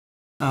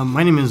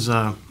My name is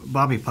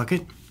Bobby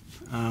Puckett.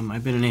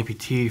 I've been an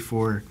amputee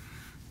for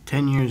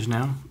 10 years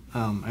now.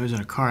 I was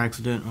in a car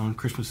accident on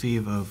Christmas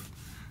Eve of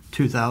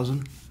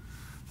 2000.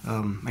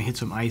 I hit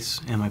some ice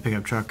in my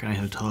pickup truck and I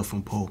hit a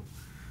telephone pole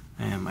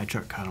and my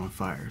truck caught on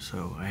fire.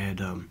 So I had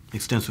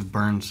extensive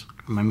burns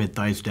from my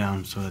mid-thighs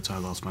down, so that's how I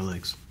lost my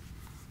legs.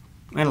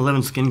 I had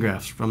 11 skin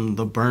grafts from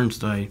the burns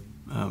that I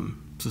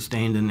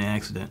sustained in the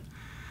accident.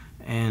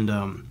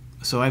 And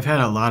so I've had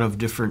a lot of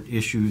different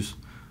issues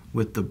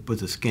with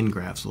the skin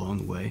grafts along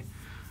the way.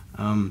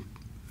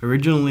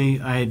 Originally,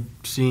 I had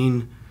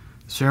seen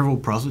several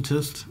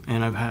prosthetists,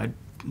 and I've had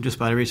just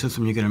about every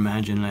system you can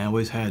imagine. I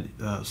always had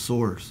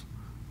sores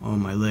on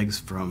my legs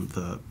from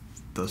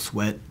the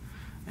sweat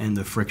and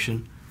the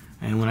friction.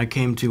 And when I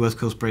came to West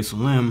Coast Brace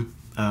and Limb,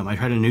 I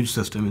tried a new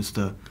system. It's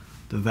the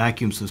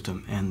vacuum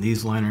system, and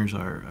these liners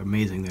are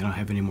amazing. They don't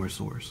have any more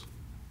sores,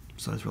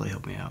 so that's really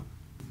helped me out.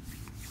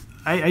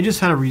 I just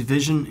had a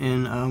revision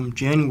in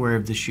January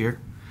of this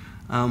year.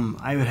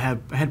 I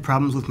had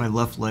problems with my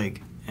left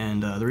leg,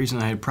 and the reason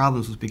I had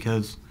problems was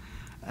because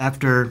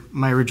after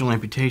my original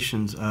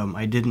amputations,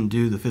 I didn't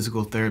do the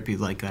physical therapy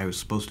like I was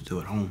supposed to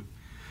do at home,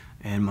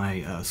 and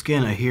my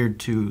skin adhered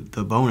to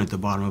the bone at the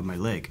bottom of my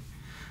leg.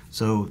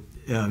 So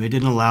it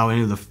didn't allow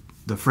any of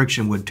the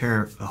friction would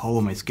tear a hole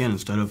in my skin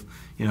instead of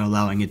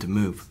allowing it to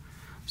move.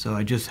 So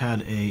I just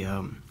had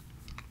a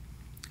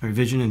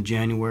revision in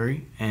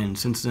January, and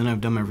since then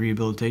I've done my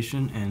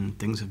rehabilitation and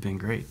things have been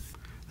great.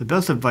 The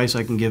best advice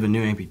I can give a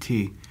new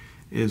amputee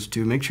is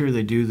to make sure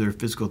they do their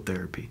physical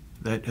therapy.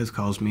 That has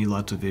caused me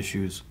lots of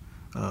issues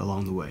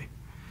along the way.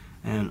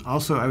 And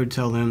also I would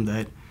tell them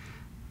that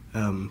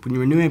when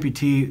you're a new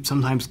amputee,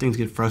 sometimes things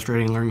get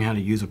frustrating learning how to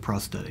use a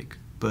prosthetic.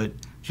 But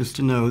just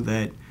to know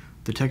that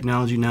the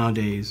technology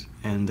nowadays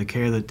and the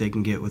care that they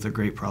can get with a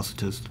great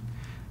prosthetist,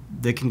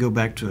 they can go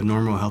back to a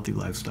normal, healthy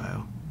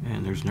lifestyle.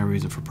 And there's no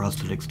reason for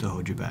prosthetics to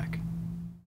hold you back.